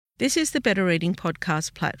This is the Better Reading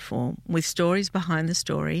Podcast platform with stories behind the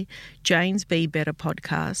story, Jane's Be Better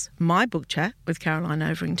podcast, my book chat with Caroline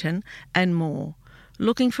Overington, and more.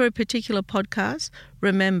 Looking for a particular podcast?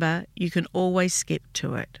 Remember, you can always skip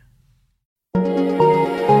to it.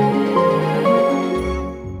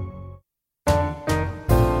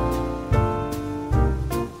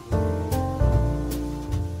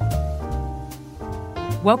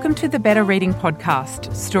 Welcome to the Better Reading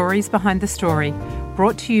Podcast, Stories Behind the Story,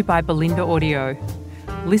 brought to you by Belinda Audio.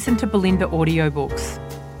 Listen to Belinda audiobooks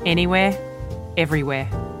anywhere, everywhere.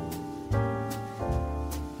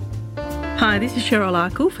 Hi, this is Cheryl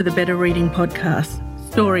Arkle for the Better Reading Podcast,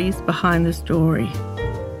 Stories Behind the Story.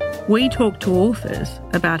 We talk to authors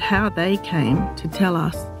about how they came to tell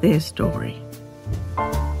us their story.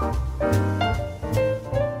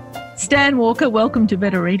 Stan Walker, welcome to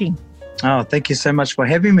Better Reading. Oh, thank you so much for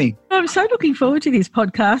having me. I'm so looking forward to this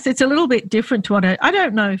podcast. It's a little bit different to what I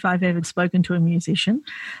don't know if I've ever spoken to a musician,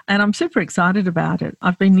 and I'm super excited about it.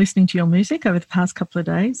 I've been listening to your music over the past couple of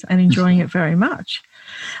days and enjoying it very much.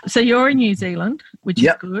 So you're in New Zealand, which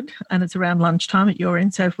is good, and it's around lunchtime at your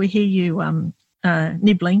end. So if we hear you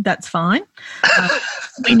nibbling, that's fine.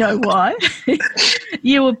 We know why.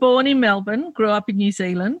 You were born in Melbourne, grew up in New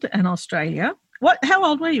Zealand and Australia. How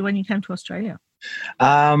old were you when you came to Australia?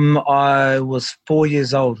 I was 4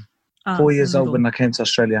 years old. 4 years old when I came to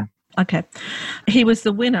Australia. Okay. He was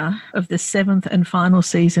the winner of the 7th and final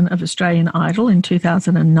season of Australian Idol in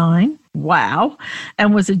 2009. Wow.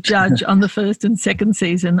 And was a judge on the first and second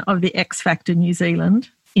season of the X Factor New Zealand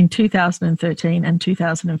in 2013 and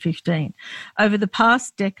 2015. Over the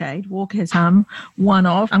past decade, Walker has one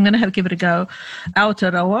of, I'm going to give it a go,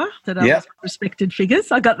 Aotearoa, respected figures,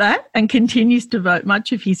 I got that, and continues to devote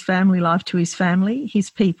much of his family life to his family, his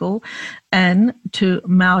people, and to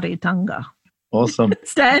Māoritanga. Awesome.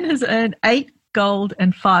 Stan has earned 8 gold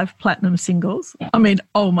and 5 platinum singles. I mean,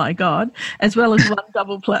 oh my God, as well as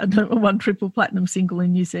 1 triple platinum single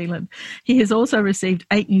in New Zealand. He has also received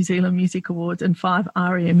 8 New Zealand Music Awards and 5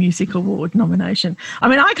 ARIA Music Award nomination. I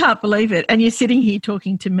mean, I can't believe it. And you're sitting here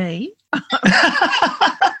talking to me.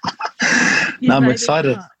 No, I'm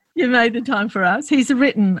excited. You made the time for us. He's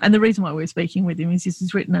written, and the reason why we're speaking with him is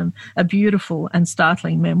he's written a beautiful and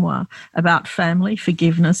startling memoir about family,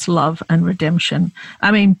 forgiveness, love and redemption.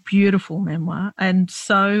 I mean, beautiful memoir. And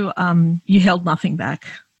so you held nothing back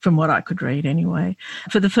from what I could read anyway.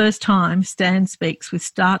 For the first time, Stan speaks with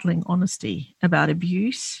startling honesty about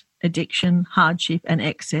abuse, addiction, hardship and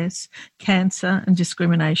excess, cancer and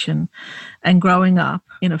discrimination, and growing up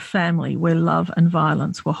in a family where love and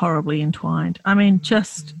violence were horribly entwined. I mean,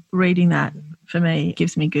 just reading that for me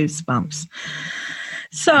gives me goosebumps.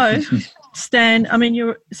 So, Stan, I mean,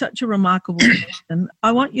 you're such a remarkable person.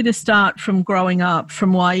 I want you to start from growing up,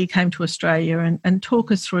 from why you came to Australia, and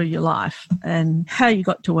talk us through your life and how you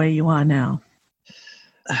got to where you are now.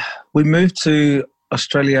 We moved to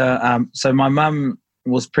Australia. So my mum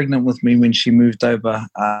was pregnant with me when she moved over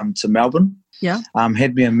to Melbourne. Yeah.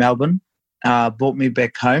 Had me in Melbourne, brought me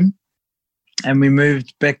back home, and we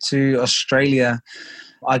moved back to Australia.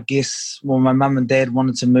 I guess, well, my mum and dad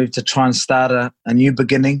wanted to move to try and start a new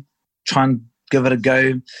beginning, try and give it a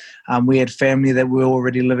go. We had family that were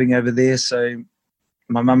already living over there, so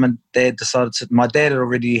my mum and dad decided to, my dad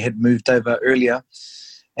already had moved over earlier,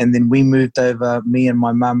 and then we moved over, me and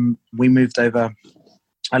my mum, we moved over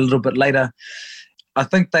a little bit later. I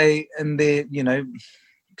think they, in their,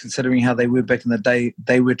 considering how they were back in the day,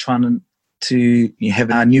 they were trying to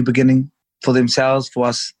have a new beginning for themselves, for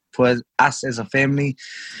us as a family.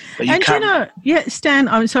 But Stan,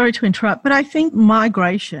 I'm sorry to interrupt, but I think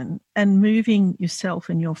migration and moving yourself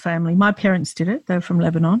and your family, my parents did it, they're from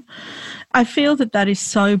Lebanon. I feel that is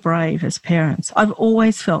so brave as parents. I've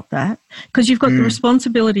always felt that, because you've got the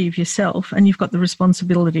responsibility of yourself and you've got the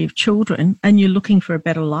responsibility of children, and you're looking for a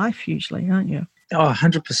better life usually, aren't you? Oh,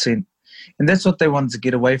 100%. And that's what they wanted to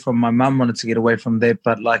get away from. My mum wanted to get away from that.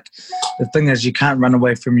 But, the thing is, you can't run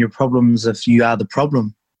away from your problems if you are the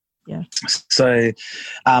problem. Yeah. So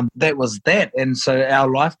that was that. And so our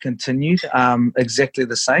life continued exactly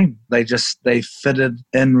the same. They fitted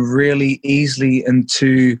in really easily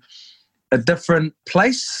into a different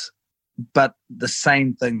place, but the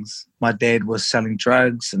same things. My dad was selling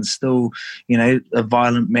drugs and still, a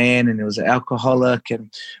violent man, and he was an alcoholic,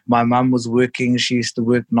 and my mum was working. She used to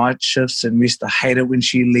work night shifts, and we used to hate it when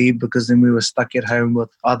she left, because then we were stuck at home with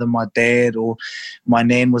either my dad or my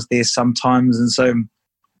nan was there sometimes. And so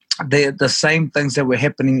the same things that were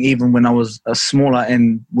happening even when I was smaller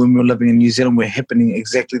and when we were living in New Zealand were happening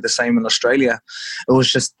exactly the same in Australia. It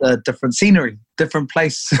was just a different scenery, different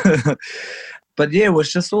place. But yeah, it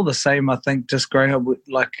was just all the same. I think just growing up with,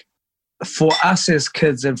 for us as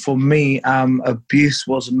kids and for me, abuse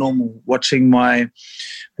was normal. Watching my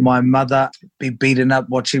mother be beaten up,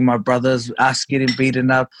 watching my brothers, us getting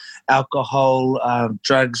beaten up, alcohol,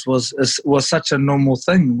 drugs was such a normal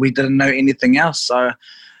thing. We didn't know anything else. So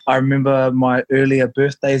I remember my earlier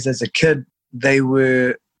birthdays as a kid, they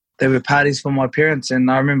were parties for my parents.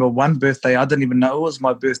 And I remember one birthday, I didn't even know it was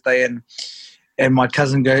my birthday, and my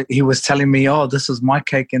cousin he was telling me, oh, this is my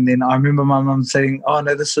cake. And then I remember my mum saying, oh,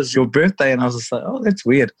 no, this is your birthday. And I was just like, oh, that's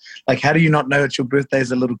weird. Like, how do you not know it's your birthday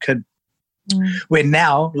as a little kid? Where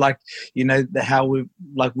now, like, you know,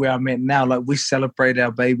 where I'm at now, like, we celebrate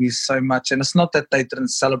our babies so much. And it's not that they didn't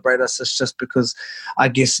celebrate us. It's just because, I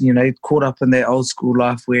guess, you know, caught up in their old school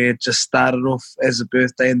life where it just started off as a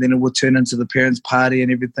birthday and then it would turn into the parents' party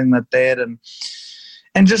and everything like that.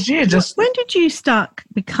 And just when did you start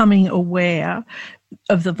becoming aware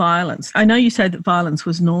of the violence? I know you say that violence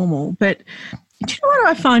was normal, but do you know what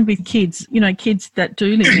I find with kids? You know, kids that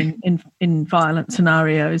do live in violent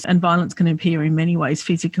scenarios, and violence can appear in many ways,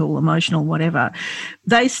 physical, emotional, whatever.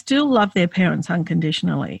 They still love their parents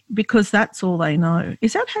unconditionally because that's all they know.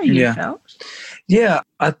 Is that how you felt? Yeah,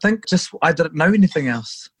 I think I didn't know anything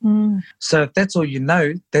else. So if that's all you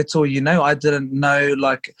know, that's all you know. I didn't know,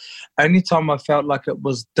 like, only time I felt like it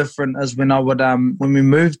was different is when I would, when we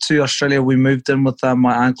moved to Australia, we moved in with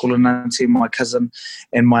my uncle and auntie, my cousin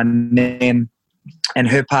and my nan and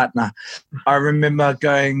her partner. I remember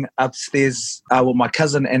going upstairs with my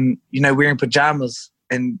cousin and, you know, wearing pajamas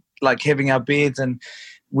and like having our beds, and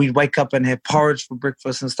we'd wake up and have porridge for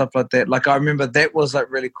breakfast and stuff like that. Like, I remember that was like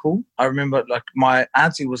really cool. I remember, like, my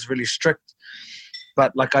auntie was really strict,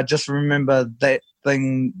 but like, I just remember that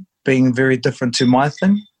thing being very different to my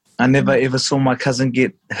thing. I never ever saw my cousin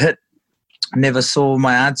get hit. I never saw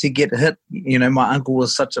my auntie get hit. You know, my uncle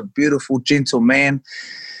was such a beautiful, gentle man.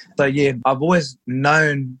 So yeah, I've always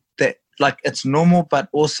known that, like, it's normal, but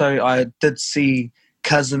also I did see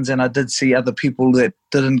cousins and I did see other people that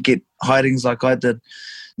didn't get hidings like I did.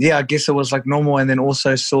 Yeah, I guess it was like normal, and then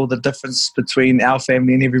also saw the difference between our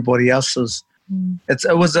family and everybody else's.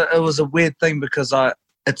 It was a weird thing because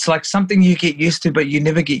it's like something you get used to, but you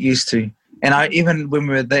never get used to. And even when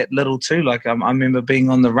we were that little too, like, I remember being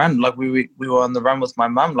on the run. Like, we were on the run with my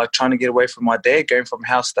mum, like trying to get away from my dad, going from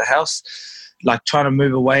house to house, like trying to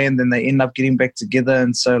move away, and then they end up getting back together.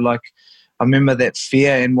 And so, like, I remember that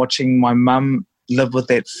fear and watching my mum live with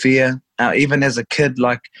that fear. Even as a kid,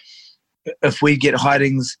 like, if we get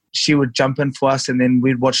hidings, she would jump in for us, and then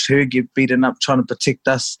we'd watch her get beaten up trying to protect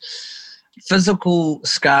us. Physical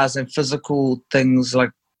scars and physical things,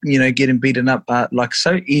 like, you know, getting beaten up are like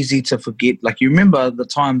so easy to forget. Like, you remember the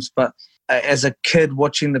times, but as a kid,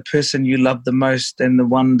 watching the person you love the most and the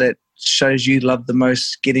one that shows you love the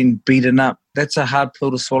most getting beaten up, that's a hard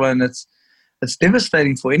pill to swallow, and it's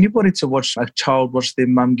devastating for anybody to watch a child watch their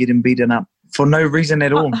mum getting beaten up for no reason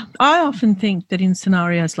at all. I often think that in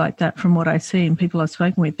scenarios like that, from what I see in people I've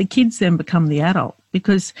spoken with, the kids then become the adult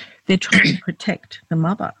because they're trying to protect the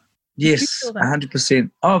mother. Yes,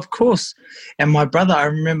 100%. Oh, of course. And my brother, I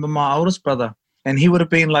remember my oldest brother, and he would have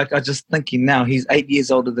been like, I'm just thinking now, he's 8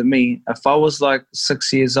 years older than me. If I was like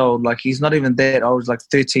 6 years old, like, he's not even that old, like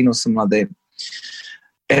 13 or something like that.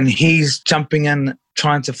 And he's jumping in,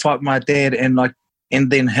 trying to fight my dad, and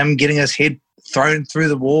then him getting his head thrown through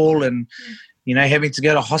the wall, and, you know, having to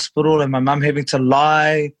go to hospital, and my mum having to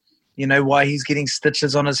lie, you know, why he's getting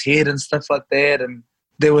stitches on his head and stuff like that. And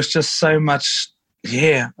there was just so much.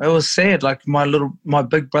 Yeah, it was sad. Like, my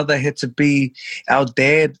big brother had to be our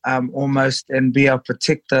dad almost, and be our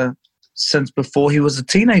protector since before he was a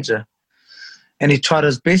teenager. And he tried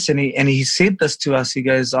his best, and he said this to us. He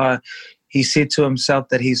goes, he said to himself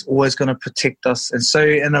that he's always going to protect us. And so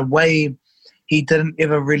in a way, he didn't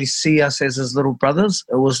ever really see us as his little brothers.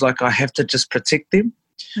 It was like, I have to just protect them.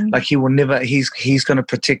 Like, he will never, he's going to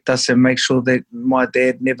protect us and make sure that my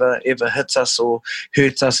dad never ever hits us or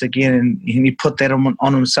hurts us again. And he put that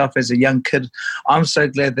on himself as a young kid. I'm so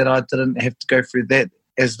glad that I didn't have to go through that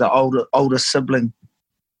as the older sibling.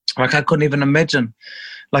 Like, I couldn't even imagine.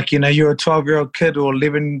 Like, you know, you're a 12-year-old kid or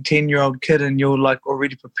 11, 10-year-old kid, and you're like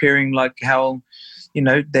already preparing, like, how, you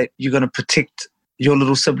know, that you're going to protect your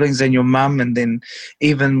little siblings and your mum. And then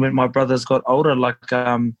even when my brothers got older, like,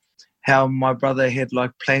 how my brother had like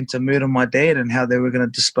planned to murder my dad and how they were going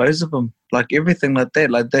to dispose of him, like everything like that.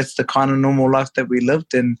 Like, that's the kind of normal life that we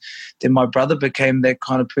lived. And then my brother became that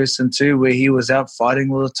kind of person too, where he was out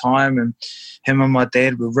fighting all the time, and him and my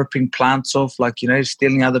dad were ripping plants off, like, you know,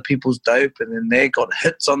 stealing other people's dope, and then they got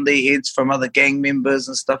hits on their heads from other gang members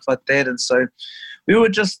and stuff like that. And so we were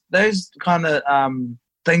just, those kind of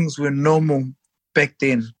things were normal back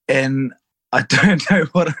then. And I don't know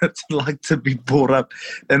what it's like to be brought up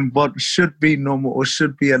in what should be normal or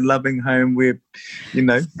should be a loving home where, you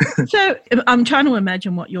know. So I'm trying to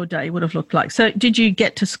imagine what your day would have looked like. So did you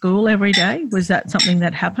get to school every day? Was that something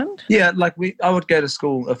that happened? Yeah, like I would go to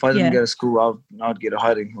school. If I didn't go to school, I'd get a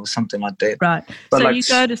hiding or something like that. Right. But so like, you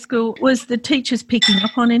go to school. Was the teachers picking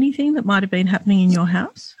up on anything that might have been happening in your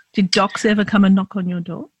house? Did docs ever come and knock on your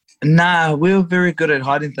door? Nah, we were very good at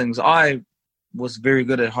hiding things. I was very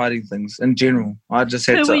good at hiding things in general. I just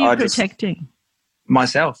had Who to. were you protecting?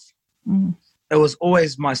 Myself. Mm. It was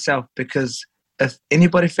always myself, because if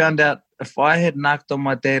anybody found out, if I had knocked on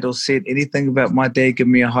my dad or said anything about my dad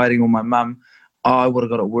giving me a hiding or my mum, I would have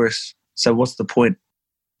got it worse. So what's the point?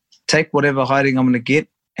 Take whatever hiding I'm going to get,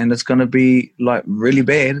 and it's going to be like really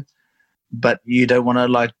bad, but you don't want to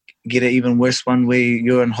like get an even worse one where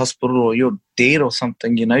you're in hospital or you're dead or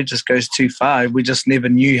something, you know, just goes too far. We just never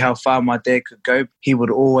knew how far my dad could go. He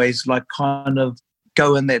would always like kind of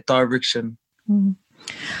go in that direction. Mm.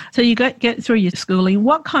 So you get through your schooling.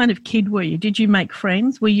 What kind of kid were you? Did you make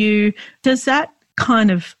friends? Does that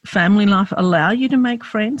kind of family life allow you to make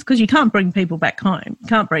friends? Because you can't bring people back home.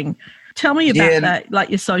 Tell me about that, like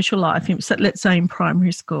your social life, let's say in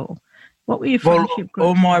primary school. What were your friendship groups?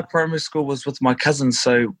 All my primary school was with my cousins,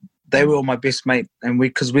 so they were all my best mate, and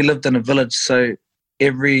because we lived in a village, so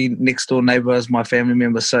every next door neighbour was my family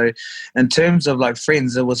member. So in terms of like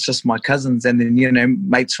friends, it was just my cousins, and then, you know,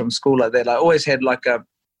 mates from school like that. I always had like a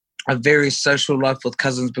very social life with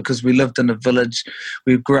cousins because we lived in a village.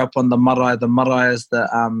 We grew up on the marae. The marae is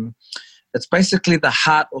it's basically the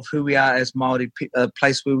heart of who we are as Māori, a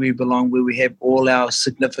place where we belong, where we have all our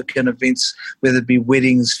significant events, whether it be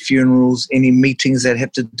weddings, funerals, any meetings that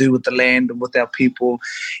have to do with the land and with our people,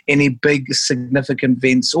 any big significant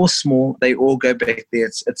events or small, they all go back there.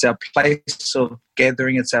 It's our place of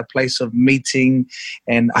gathering, it's our place of meeting,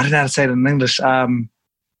 and I don't know how to say it in English,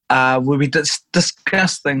 where we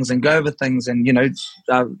discuss things and go over things, and, you know,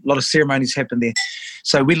 a lot of ceremonies happen there.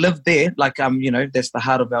 So we live there, like, you know, that's the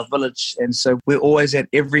heart of our village. And so we're always at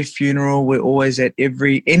every funeral, we're always at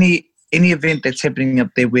any event that's happening up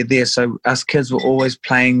there, we're there. So us kids were always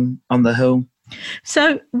playing on the hill.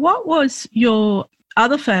 So what was your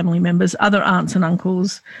other family members, other aunts and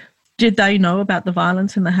uncles, did they know about the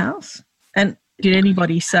violence in the house? And did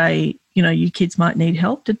anybody say, you know, you kids might need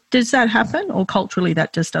help? Does that happen, or culturally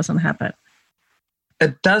that just doesn't happen?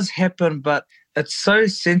 It does happen, but it's so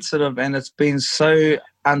sensitive and it's been so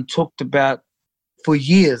untalked about for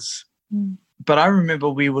years. Mm. But I remember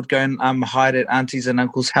we would go and hide at aunties and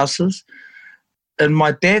uncles' houses. In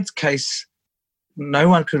my dad's case, no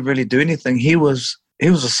one could really do anything. He was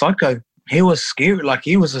a psycho. He was scary. Like,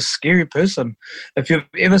 he was a scary person. If you've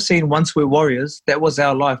ever seen Once We're Warriors, that was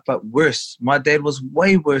our life, but worse. My dad was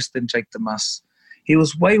way worse than Jake the Muss. He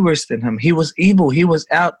was way worse than him. He was evil. He was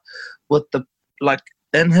out with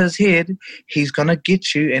in his head, he's going to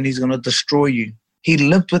get you and he's going to destroy you. He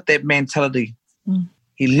lived with that mentality. Mm.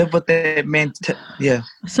 He lived with that yeah.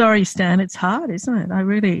 Sorry, Stan, it's hard, isn't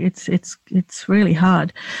it? It's really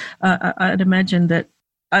hard. I'd imagine that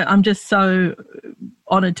I'm just so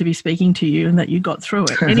honoured to be speaking to you and that you got through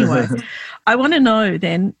it. Anyway, I want to know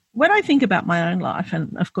then, when I think about my own life,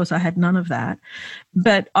 and of course I had none of that,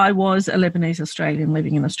 but I was a Lebanese Australian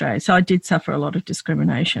living in Australia, so I did suffer a lot of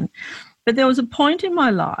discrimination. But there was a point in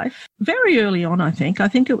my life, very early on, I think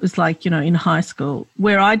it was like, you know, in high school,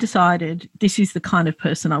 where I decided this is the kind of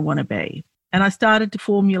person I want to be. And I started to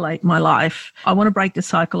formulate my life. I want to break the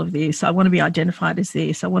cycle of this. I want to be identified as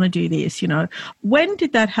this. I want to do this, you know. When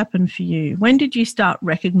did that happen for you? When did you start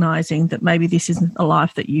recognizing that maybe this isn't a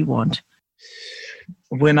life that you want?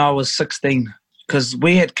 When I was 16, because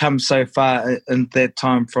we had come so far in that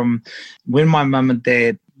time from when my mum and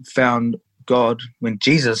dad found God, when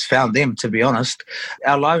Jesus found them, to be honest.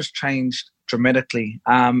 Our lives changed dramatically.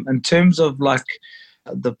 In terms of like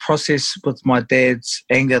the process with my dad's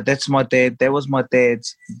anger, that was my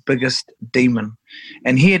dad's biggest demon.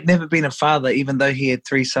 And he had never been a father, even though he had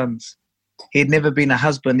 3 sons. He had never been a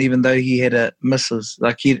husband, even though he had a missus.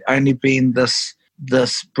 Like, he'd only been this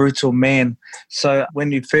brutal man. So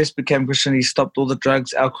when he first became Christian, he stopped all the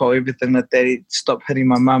drugs, alcohol, everything like that. He stopped hitting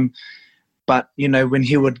my mum. But, you know, when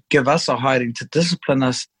he would give us a hiding to discipline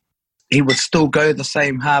us, he would still go the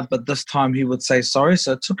same hard, but this time he would say sorry.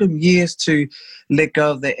 So it took him years to let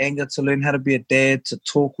go of that anger, to learn how to be a dad, to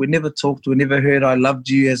talk. We never talked. We never heard I loved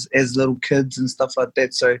you as little kids and stuff like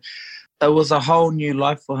that. So it was a whole new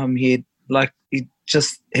life for him. He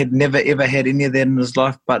just had never, ever had any of that in his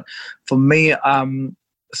life. But for me,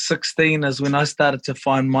 16 is when I started to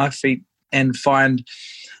find my feet and find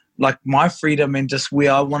like my freedom and just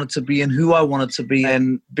where I wanted to be and who I wanted to be.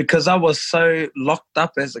 And because I was so locked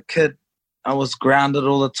up as a kid, I was grounded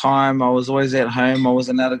all the time. I was always at home. I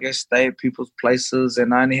wasn't allowed to go stay at people's places,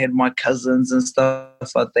 and I only had my cousins and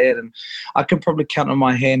stuff like that. And I can probably count on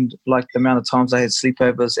my hand like the amount of times I had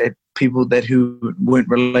sleepovers at people who weren't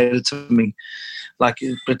related to me. Like,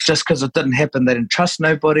 but just because it didn't happen, they didn't trust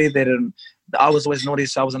nobody. I was always naughty,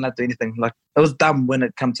 so I wasn't allowed to do anything. Like, it was dumb when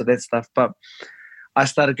it comes to that stuff. But I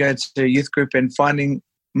started going to a youth group and finding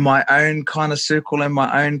my own kind of circle and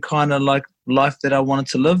my own kind of like life that I wanted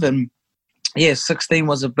to live. And yeah, 16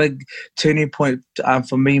 was a big turning point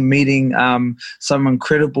for me, meeting some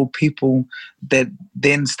incredible people that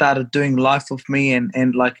then started doing life with me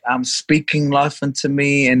and speaking life into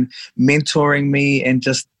me and mentoring me, and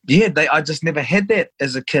just, I just never had that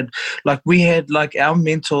as a kid. Like, we had, like, our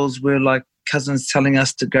mentors were like cousins telling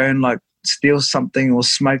us to go and like steal something or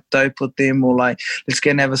smoke dope with them, or like, let's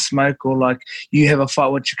go and have a smoke, or like, you have a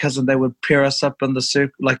fight with your cousin. They would pair us up in the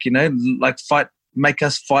circle, like, you know, like make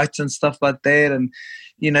us fight and stuff like that. And,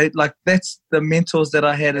 you know, like, that's the mentors that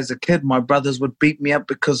I had as a kid. My brothers would beat me up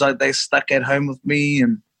because they stuck at home with me,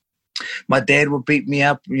 and my dad would beat me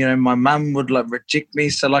up. You know, my mum would like reject me.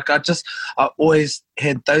 So like, I always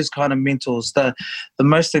had those kind of mentors. The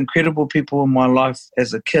most incredible people in my life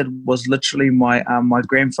as a kid was literally my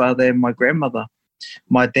grandfather and my grandmother.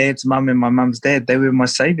 My dad's mum and my mum's dad, they were my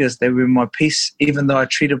saviors. They were my peace. Even though I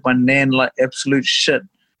treated my nan like absolute shit,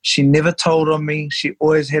 she never told on me. She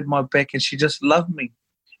always had my back, and she just loved me.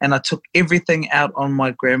 And I took everything out on my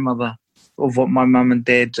grandmother of what my mum and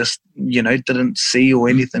dad just, you know, didn't see or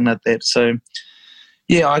anything like that. So,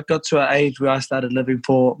 yeah, I got to an age where I started living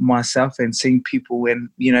for myself and seeing people, and,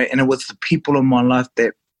 you know, and it was the people in my life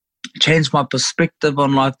that changed my perspective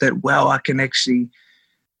on life, that, wow, I can actually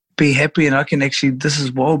be happy, and I can actually, this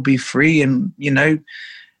is what, be free, and, you know,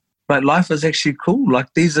 but life is actually cool. Like,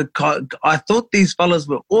 I thought these fellas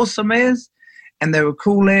were awesome as, and they were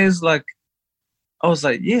cool as, like, I was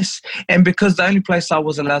like, yes. And because the only place I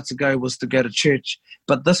was allowed to go was to go to church.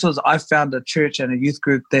 But I found a church and a youth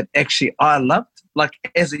group that actually I loved. Like,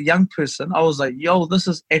 as a young person, I was like, yo, this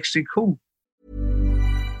is actually cool.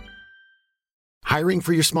 Hiring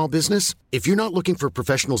for your small business? If you're not looking for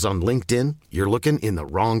professionals on LinkedIn, you're looking in the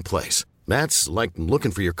wrong place. That's like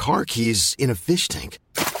looking for your car keys in a fish tank.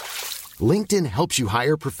 LinkedIn helps you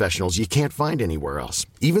hire professionals you can't find anywhere else,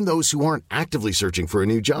 even those who aren't actively searching for a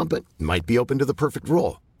new job but might be open to the perfect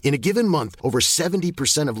role. In a given month, over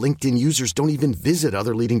 70% of LinkedIn users don't even visit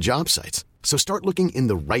other leading job sites. So start looking in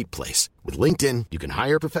the right place. With LinkedIn, you can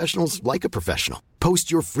hire professionals like a professional.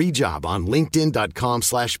 Post your free job on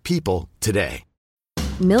linkedin.com/people today.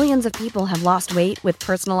 Millions of people have lost weight with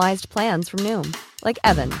personalized plans from Noom. Like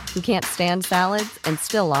Evan, who can't stand salads and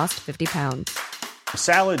still lost 50 pounds.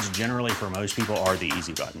 Salads generally for most people are the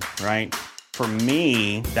easy button, right? For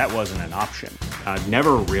me, that wasn't an option. I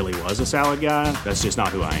never really was a salad guy. That's just not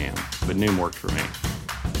who I am. But Noom worked for me.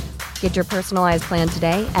 Get your personalized plan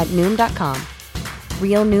today at Noom.com.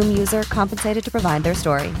 Real Noom user compensated to provide their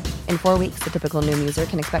story. In 4 weeks, the typical Noom user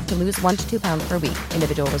can expect to lose 1 to 2 pounds per week.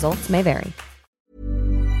 Individual results may vary.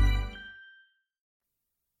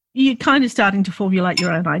 You're kind of starting to formulate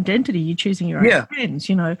your own identity. You're choosing your own friends,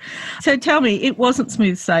 you know. So tell me, it wasn't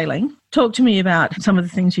smooth sailing. Talk to me about some of the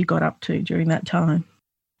things you got up to during that time.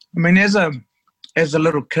 I mean, as a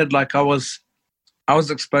little kid, like, I was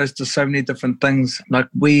exposed to so many different things. Like,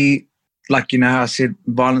 you know how I said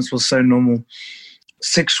violence was so normal.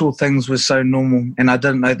 Sexual things were so normal, and I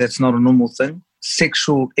didn't know that's not a normal thing.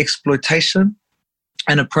 Sexual exploitation,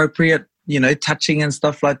 inappropriate, you know, touching and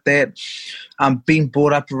stuff like that, being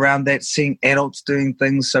brought up around that, seeing adults doing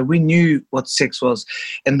things. So we knew what sex was.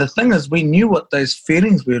 And the thing is, we knew what those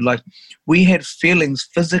feelings were. Like, we had feelings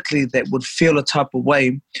physically that would feel a type of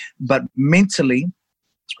way, but mentally,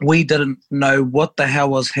 we didn't know what the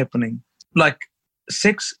hell was happening. Like,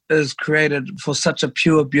 sex is created for such a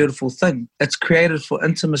pure, beautiful thing. It's created for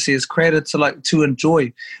intimacy. It's created to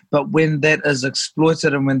enjoy. But when that is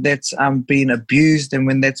exploited, and when that's been abused, and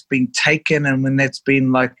when that's been taken, and when that's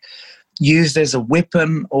been like used as a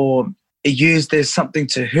weapon or used as something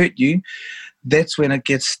to hurt you, that's when it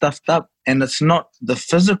gets stuffed up. And it's not the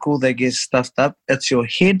physical that gets stuffed up. It's your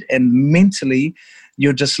head, and mentally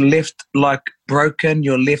you're just left like broken.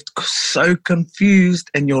 You're left so confused,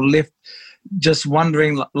 and you're left just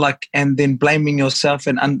wondering, like, and then blaming yourself,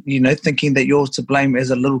 and you know, thinking that you're to blame as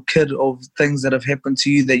a little kid of things that have happened to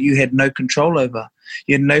you that you had no control over.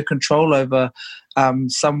 You had no control over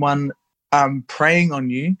someone preying on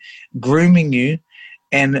you, grooming you,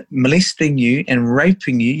 and molesting you and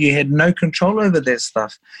raping you. You had no control over that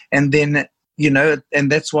stuff. And then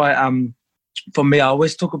and that's why for me, I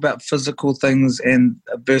always talk about physical things and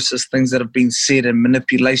versus things that have been said and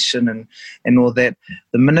manipulation and all that.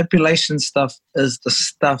 The manipulation stuff is the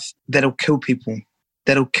stuff that'll kill people.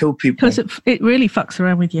 Because it really fucks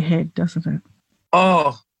around with your head, doesn't it?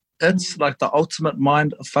 Oh, it's like the ultimate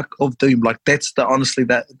mind fuck of doom. Like that's honestly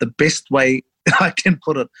the best way I can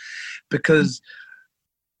put it, because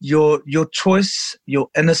your choice, your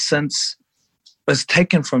innocence is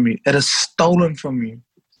taken from you. It is stolen from you.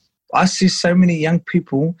 I see so many young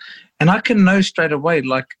people, and I can know straight away.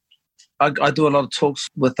 Like I do a lot of talks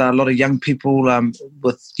with a lot of young people,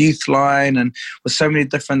 with Youthline and with so many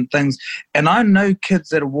different things, and I know kids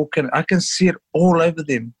that are walking. I can see it all over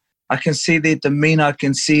them. I can see their demeanor. I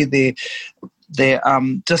can see their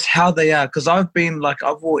just how they are. Because I've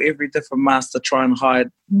wore every different mask to try and hide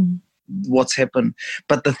what's happened.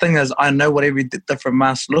 But the thing is, I know what every different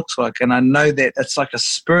mask looks like, and I know that it's like a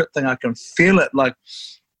spirit thing. I can feel it, like.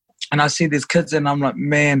 And I see these kids and I'm like,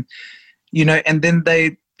 man, and then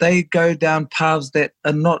they go down paths that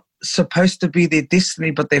are not supposed to be their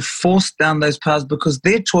destiny, but they're forced down those paths because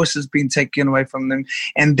their choice has been taken away from them.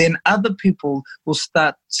 And then other people will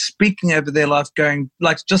start speaking over their life going,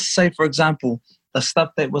 like, just say, for example, the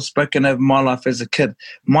stuff that was spoken over my life as a kid.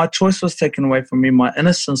 My choice was taken away from me. My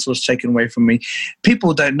innocence was taken away from me.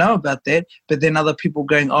 People don't know about that, but then other people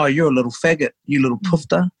going, oh, you're a little faggot, you little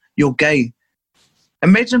poofter, you're gay.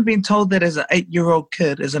 Imagine being told that as an 8-year-old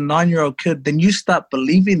kid, as a 9-year-old kid, then you start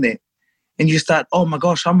believing that. And you start, oh my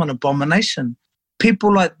gosh, I'm an abomination.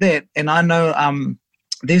 People like that, and I know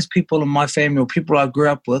there's people in my family or people I grew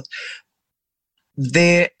up with,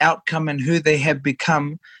 their outcome and who they have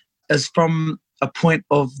become is from a point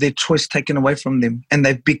of their choice taken away from them. And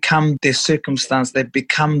they've become their circumstance. They've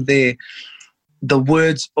become the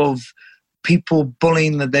words of people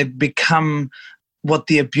bullying, that they've become what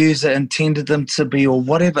the abuser intended them to be or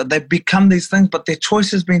whatever. They've become these things, but their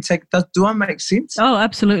choice has been taken. Do I make sense? Oh,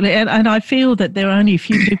 absolutely. And I feel that there are only a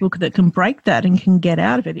few people that can break that and can get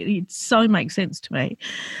out of it. It so makes sense to me.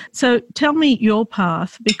 So tell me your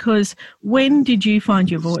path, because when did you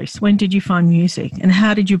find your voice? When did you find music? And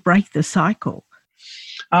how did you break the cycle?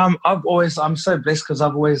 I'm so blessed because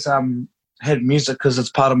I've always had music because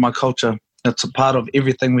it's part of my culture. It's a part of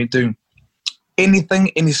everything we do.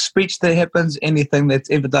 Anything, any speech that happens, anything that's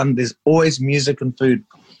ever done, there's always music and food.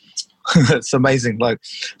 It's amazing.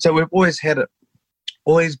 So we've always had it.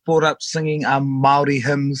 Always brought up singing Māori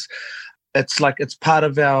hymns. It's part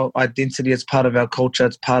of our identity. It's part of our culture.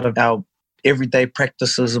 It's part of our everyday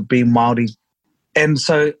practices of being Māori. And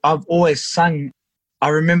so I've always sung. I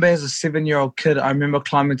remember as a 7-year-old kid, I remember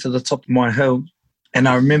climbing to the top of my hill, and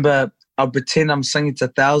I pretend I'm singing to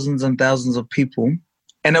thousands and thousands of people.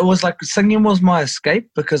 And it was like singing was my escape,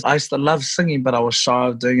 because I used to love singing, but I was shy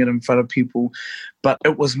of doing it in front of people. But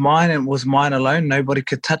it was mine, and it was mine alone. Nobody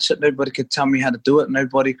could touch it. Nobody could tell me how to do it.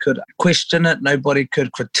 Nobody could question it. Nobody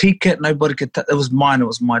could critique it. It was mine. It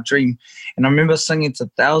was my dream. And I remember singing to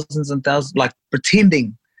thousands and thousands, like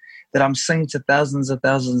pretending that I'm singing to thousands and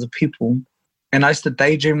thousands of people. And I used to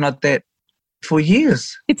daydream like that for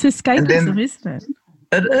years. It's escapism, isn't it?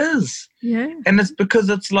 It is. Yeah. And it's because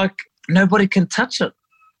it's like nobody can touch it.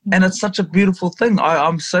 And it's such a beautiful thing.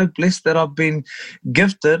 I'm so blessed that I've been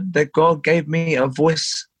gifted, that God gave me a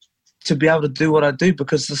voice to be able to do what I do,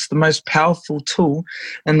 because it's the most powerful tool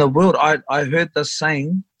in the world. I heard this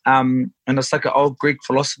saying, and it's like an old Greek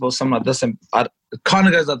philosopher or something like this, and it kind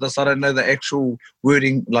of goes like this. I don't know the actual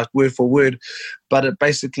wording, like word for word, but it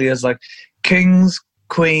basically is like, kings,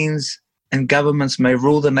 queens, and governments may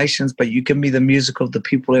rule the nations, but you give me the music of the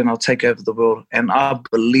people and I'll take over the world. And I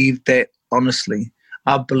believe that, honestly.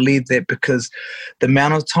 I believe that, because the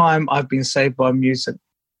amount of time I've been saved by music.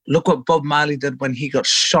 Look what Bob Marley did when he got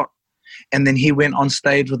shot, and then he went on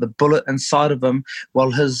stage with a bullet inside of him while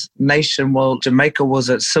Jamaica was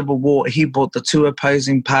at civil war. He brought the two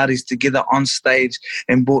opposing parties together on stage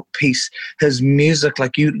and brought peace. His music,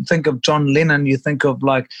 like you think of John Lennon, you think of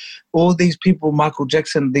like all these people, Michael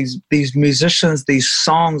Jackson, these musicians, these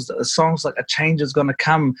songs like A Change Is Gonna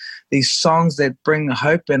Come, these songs that bring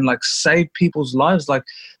hope and like save people's lives. Like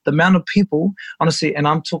the amount of people, honestly, and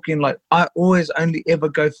I'm talking like, I always only ever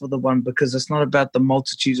go for the one, because it's not about the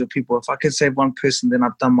multitudes of people. If I can save one person, then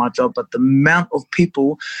I've done my job. But the amount of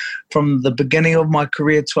people from the beginning of my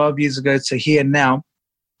career 12 years ago to here now,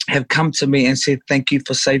 have come to me and said, thank you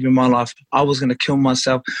for saving my life. I was going to kill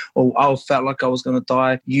myself, or I felt like I was going to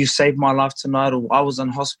die. You saved my life tonight, or I was in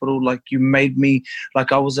hospital, like you made me,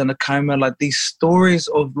 like I was in a coma. Like these stories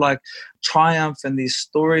of like triumph, and these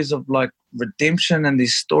stories of like redemption, and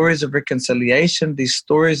these stories of reconciliation, these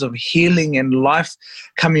stories of healing and life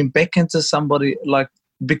coming back into somebody, like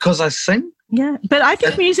because I sing. Yeah, but I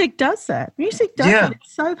think music does that. Music does that.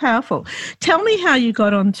 It's so powerful. Tell me how you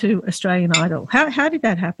got onto Australian Idol. How did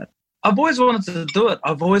that happen? I've always wanted to do it.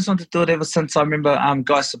 I've always wanted to do it ever since I remember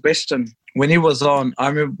Guy Sebastian, when he was on. I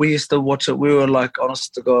remember we used to watch it. We were like,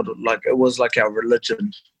 honest to God, like it was like our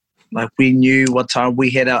religion. Like we knew what time we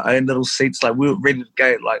had our own little seats. Like we were ready to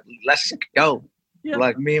go. Like let's go. Yeah.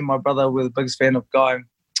 Like me and my brother were the biggest fan of Guy,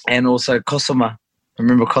 and also Cosima. I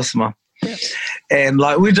remember Cosima. Yeah. And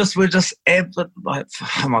like we're just avid, like,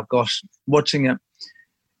 oh my gosh, watching it.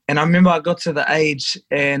 And I remember I got to the age,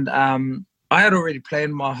 and I had already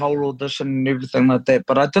planned my whole audition and everything like that,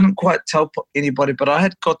 but I didn't quite tell anybody. But I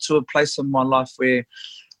had got to a place in my life where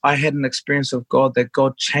I had an experience of God, that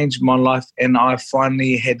God changed my life, and I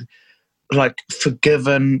finally had like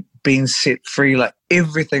forgiven, been set free, like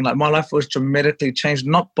everything. Like my life was dramatically changed,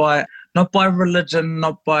 not by religion,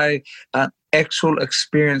 not by actual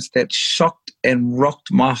experience that shocked and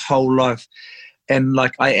rocked my whole life. And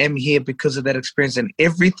like I am here because of that experience, and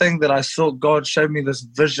everything that I saw, God showed me this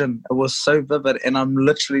vision. It was so vivid, and I'm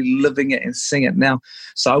literally living it and seeing it now.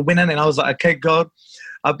 So I went in and I was like, okay, God,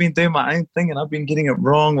 I've been doing my own thing and I've been getting it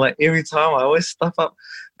wrong. Like every time I always stuff up.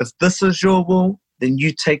 If this is your will, then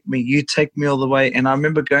you take me all the way. And I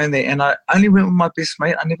remember going there, and I only went with my best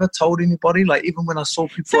mate. I never told anybody, like even when I saw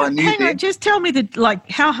people I knew there. Just tell me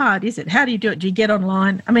how hard is it? How do you do it? Do you get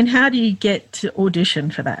online? I mean, how do you get to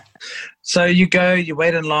audition for that? So you go, you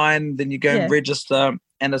wait in line, then you go and register,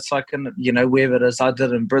 and it's like wherever it is. I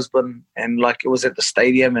did it in Brisbane, and like it was at the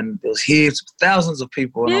stadium, and there was thousands of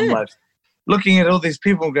people, and I'm like looking at all these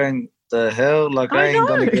people going, the hell, like I ain't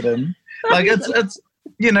gonna get in. Like it's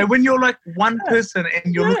when you're like one person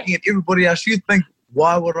and you're looking at everybody else, you think,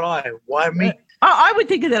 why would I? Why me? I would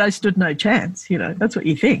think that I stood no chance. That's what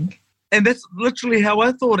you think. And that's literally how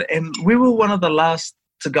I thought. And we were one of the last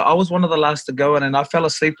to go. I was one of the last to go in, and I fell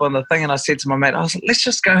asleep on the thing, and I said to my mate, I was like, let's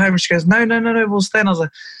just go home. And she goes, no, we'll stay. And I was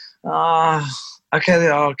like,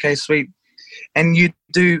 okay, sweet. And you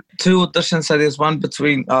do 2 auditions. So there's one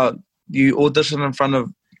between, you audition in front of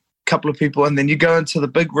a couple of people, and then you go into the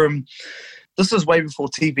big room. This is way before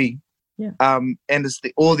TV. Yeah. And it's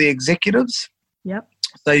all the executives. Yep.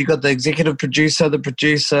 So you got the executive producer,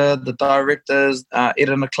 the directors,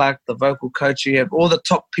 Edna Clark, the vocal coach. You have all the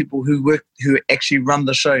top people who actually run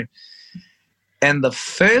the show. And the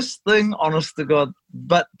first thing, honest to God,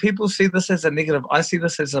 but people see this as a negative. I see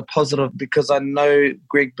this as a positive, because I know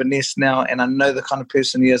Greg Burness now, and I know the kind of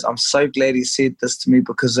person he is. I'm so glad he said this to me,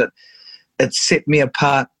 because it set me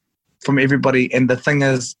apart from everybody. And the thing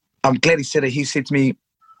is, I'm glad he said it. He said to me,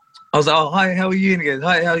 I was like, oh, hi, how are you? And he goes,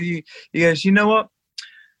 hi, how are you? He goes, you know what?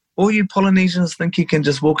 All you Polynesians think you can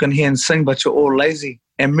just walk in here and sing, but you're all lazy.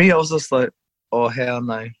 And me, I was just like, oh, hell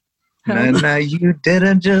no. No, you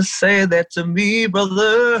didn't just say that to me,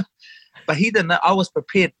 brother. But he didn't know. I was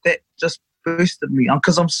prepared. That just boosted me.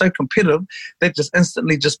 Because I'm so competitive, that just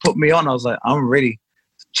instantly just put me on. I was like, I'm ready.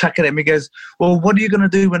 Chuck it at me. He goes, well, what are you going to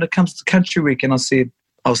do when it comes to Country Week? And I said,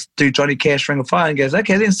 I'll do Johnny Cash, Ring of Fire. And he goes,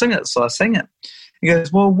 okay, then sing it. So I sang it. He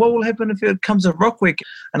goes, well, what will happen if it comes to Rock Week?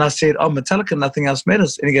 And I said, oh, Metallica, Nothing Else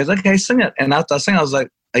Matters. And he goes, okay, sing it. And after I sang, I was like,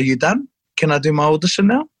 are you done? Can I do my audition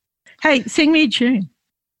now? Hey, sing me a tune.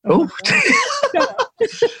 Oh,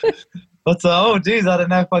 what's oh, geez, I don't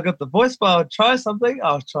know if I got the voice, but I'll try something.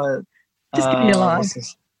 I'll try it. Just give me a line.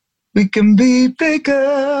 We can be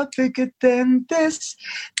bigger than this.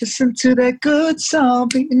 Listen to that good song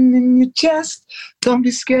beating in your chest. Don't be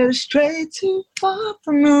scared to stray too far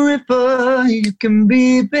from the river. You can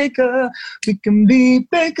be bigger. We can be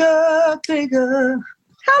bigger.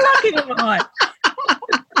 How lucky am I?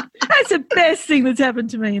 That's the best thing that's happened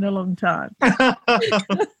to me in a long time.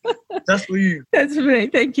 That's for you. That's for me.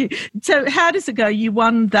 Thank you. So how does it go? You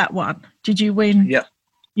won that one. Did you win? Yeah.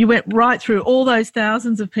 You went right through all those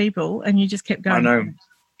thousands of people, and you just kept going. I know.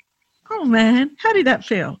 Oh, man. How did that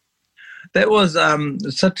feel? That was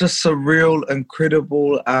such a surreal,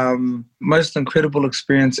 incredible, most incredible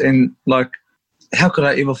experience. And, like, how could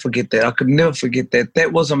I ever forget that? I could never forget that.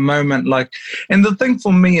 That was a moment, like, and the thing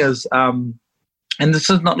for me is, and this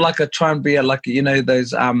is not like I try and be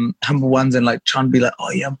those humble ones and like try and be like,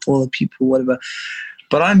 oh, yeah, I'm for the people, whatever.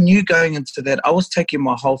 But I knew going into that, I was taking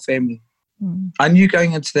my whole family. I knew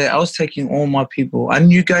going into that, I was taking all my people. I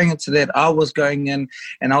knew going into that, I was going in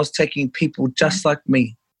and I was taking people just like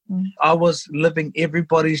me. I was living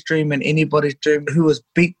everybody's dream and anybody's dream, who was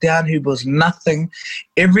beat down, who was nothing.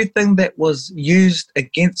 Everything that was used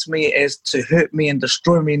against me as to hurt me and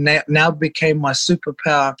destroy me now became my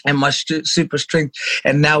superpower and my super strength.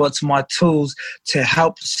 And now it's my tools to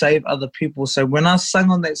help save other people. So when I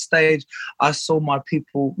sang on that stage, I saw my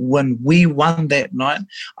people win. We won that night.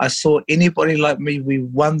 I saw anybody like me, we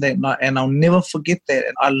won that night. And I'll never forget that.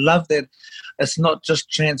 And I love that. It's not just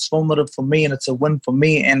transformative for me and it's a win for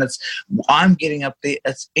me, and I'm getting up there.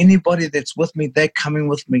 It's anybody that's with me, they're coming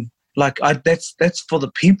with me. That's for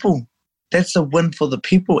the people. That's a win for the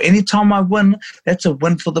people. Anytime I win, that's a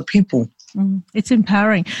win for the people. It's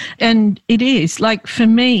empowering. And it is. Like, for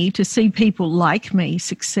me, to see people like me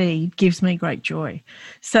succeed gives me great joy.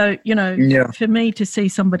 So, for me to see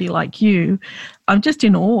somebody like you, I'm just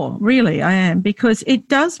in awe, really, I am, because it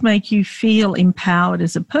does make you feel empowered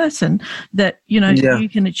as a person that, you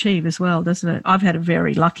can achieve as well, doesn't it? I've had a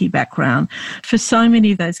very lucky background. For so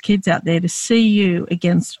many of those kids out there, to see you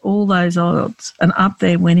against all those odds and up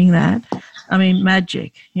there winning that, I mean,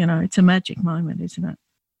 magic, it's a magic moment, isn't it?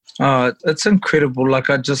 Oh, it's incredible. Like,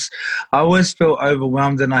 I always feel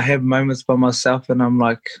overwhelmed, and I have moments by myself, and I'm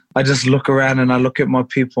like, I just look around and I look at my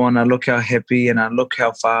people and I look how happy and I look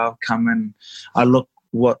how far I've come, and I look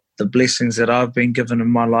what the blessings that I've been given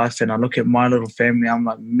in my life, and I look at my little family. I'm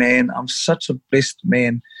like, man, I'm such a blessed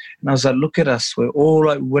man. And I was like, look at us. We're all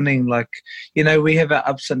like winning. Like, we have our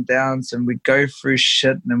ups and downs and we go through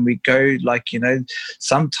shit, and we go like,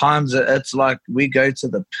 sometimes it's like we go to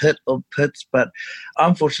the pit of pits, but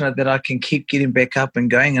I'm fortunate that I can keep getting back up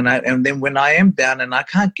and going. And then when I am down and I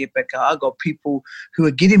can't get back up, I got people who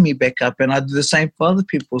are getting me back up, and I do the same for other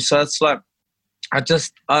people. So it's like, it's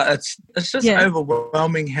just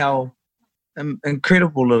overwhelming how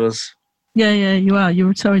incredible it is. Yeah, you are.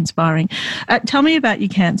 You're so inspiring. Tell me about your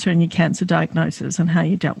cancer and your cancer diagnosis and how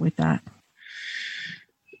you dealt with that.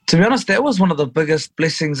 To be honest, that was one of the biggest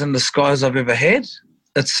blessings in disguise I've ever had.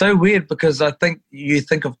 It's so weird because I think you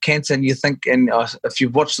think of cancer and if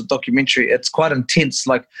you've watched the documentary, it's quite intense.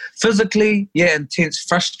 Like, physically, intense,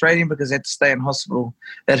 frustrating because I had to stay in hospital.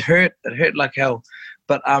 It hurt like hell.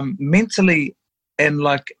 But mentally, and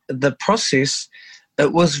like the process,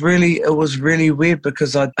 it was really weird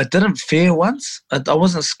because I didn't fear once. I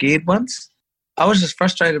wasn't scared once. I was just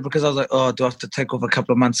frustrated because I was like, oh, do I have to take off a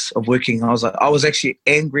couple of months of working? I was actually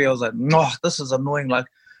angry. I was like, no, this is annoying. Like,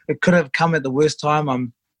 it could have come at the worst time.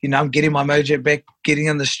 I'm getting my mojo back, getting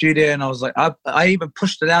in the studio, and I was like, I even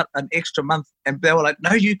pushed it out an extra month, and they were like,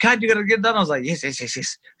 no, you can't. You got to get it done. I was like, yes,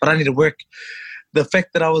 but I need to work. The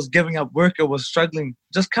fact that I was giving up work, I was struggling.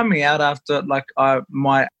 Just coming out after, like,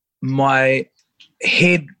 my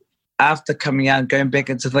head after coming out and going back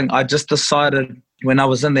into the thing, I just decided when I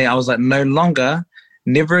was in there, I was like, no longer,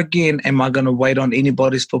 never again am I going to wait on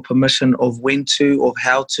anybody's for permission of when to or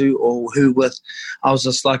how to or who with. I was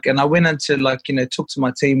just like, and I went into talk to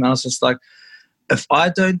my team, and I was just like, if I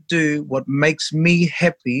don't do what makes me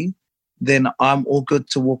happy, then I'm all good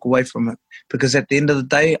to walk away from it. Because at the end of the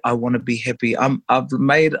day, I want to be happy. I've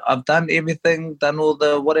done everything, done all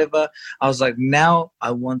the whatever. I was like, now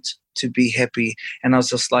I want to be happy. And I was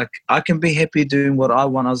just like, I can be happy doing what I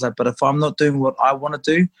want. I was like, but if I'm not doing what I want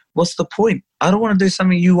to do, what's the point? I don't want to do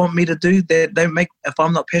something you want me to do that don't make, if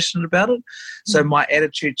I'm not passionate about it. So my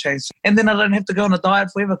attitude changed. And then I don't have to go on a diet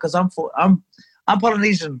forever because I'm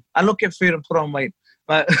Polynesian. I look at food and put on weight.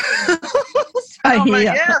 But I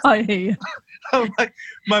hear you. I'm like,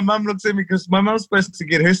 my mum looks at me because my mum's supposed to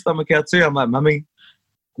get her stomach out too. I'm like, Mummy,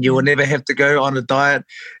 you will never have to go on a diet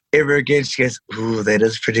ever again. She goes, ooh, that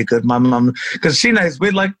is pretty good, my mum. Because she knows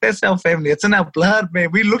we're like, that's our family. It's in our blood,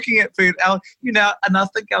 man. We're looking at food. And I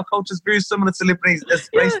think our culture is very similar to Lebanese. It's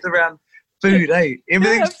based around food,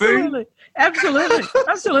 Everything's food.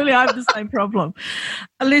 Absolutely. I have the same problem.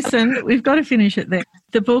 Listen, we've got to finish it there.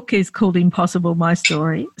 The book is called Impossible, My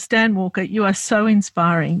Story. Stan Walker, you are so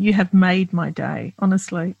inspiring. You have made my day,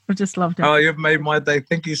 honestly. I've just loved it. Oh, you've made my day.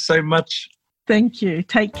 Thank you so much. Thank you.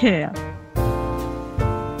 Take care.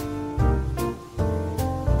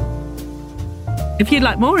 If you'd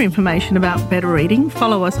like more information about Better Reading,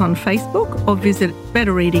 follow us on Facebook or visit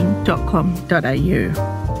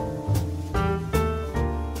betterreading.com.au.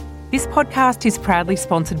 This podcast is proudly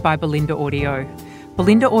sponsored by Belinda Audio.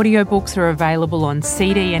 Belinda audiobooks are available on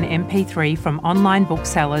CD and MP3 from online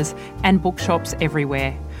booksellers and bookshops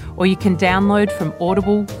everywhere, or you can download from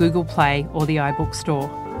Audible, Google Play or the iBook Store.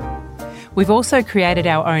 We've also created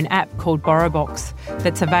our own app called BorrowBox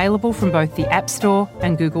that's available from both the App Store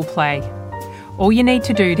and Google Play. All you need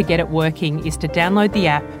to do to get it working is to download the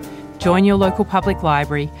app, Join your local public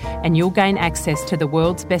library and you'll gain access to the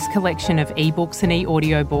world's best collection of ebooks and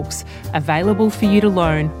e-audiobooks available for you to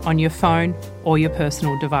loan on your phone or your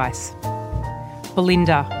personal device.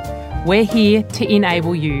 Bolinda, we're here to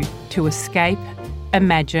enable you to escape,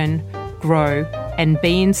 imagine, grow and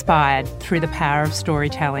be inspired through the power of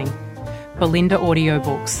storytelling. Bolinda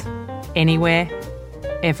Audiobooks. Anywhere,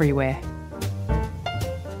 everywhere.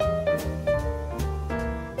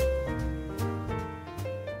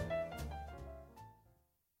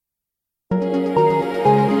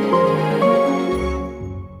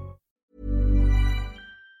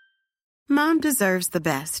 Mom deserves the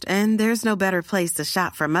best, and there's no better place to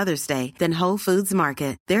shop for Mother's Day than Whole Foods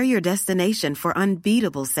Market. They're your destination for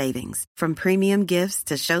unbeatable savings, from premium gifts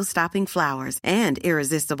to show-stopping flowers and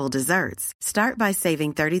irresistible desserts. Start by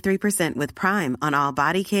saving 33% with Prime on all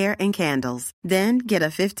body care and candles. Then get a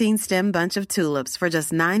 15-stem bunch of tulips for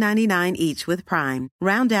just $9.99 each with Prime.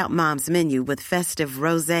 Round out Mom's menu with festive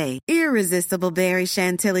rosé, irresistible berry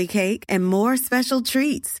chantilly cake, and more special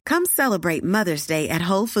treats. Come celebrate Mother's Day at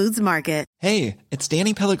Whole Foods Market. Hey, it's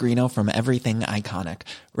Danny Pellegrino from Everything Iconic.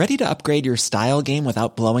 Ready to upgrade your style game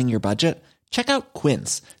without blowing your budget? Check out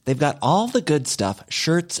Quince. They've got all the good stuff,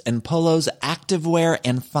 shirts and polos, activewear,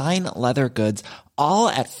 and fine leather goods, all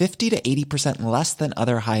at 50 to 80% less than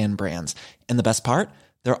other high-end brands. And the best part?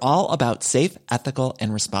 They're all about safe, ethical,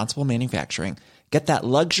 and responsible manufacturing. Get that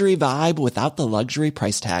luxury vibe without the luxury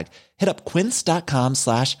price tag. Hit up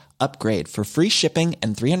quince.com/upgrade for free shipping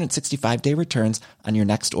and 365-day returns on your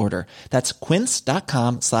next order. That's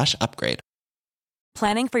quince.com/upgrade.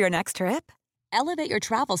 Planning for your next trip? Elevate your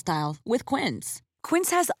travel style with Quince.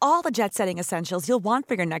 Quince has all the jet-setting essentials you'll want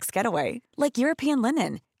for your next getaway, like European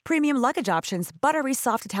linen, premium luggage options, buttery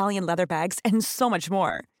soft Italian leather bags, and so much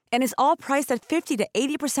more. And is all priced at 50 to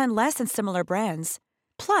 80% less than similar brands.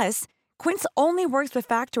 Plus, Quince only works with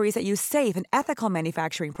factories that use safe and ethical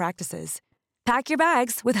manufacturing practices. Pack your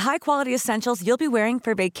bags with high-quality essentials you'll be wearing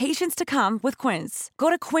for vacations to come with Quince.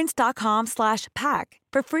 Go to quince.com/pack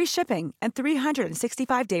for free shipping and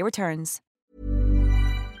 365-day returns.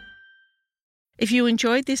 If you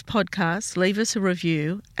enjoyed this podcast, leave us a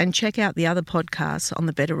review and check out the other podcasts on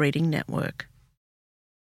the Better Reading Network.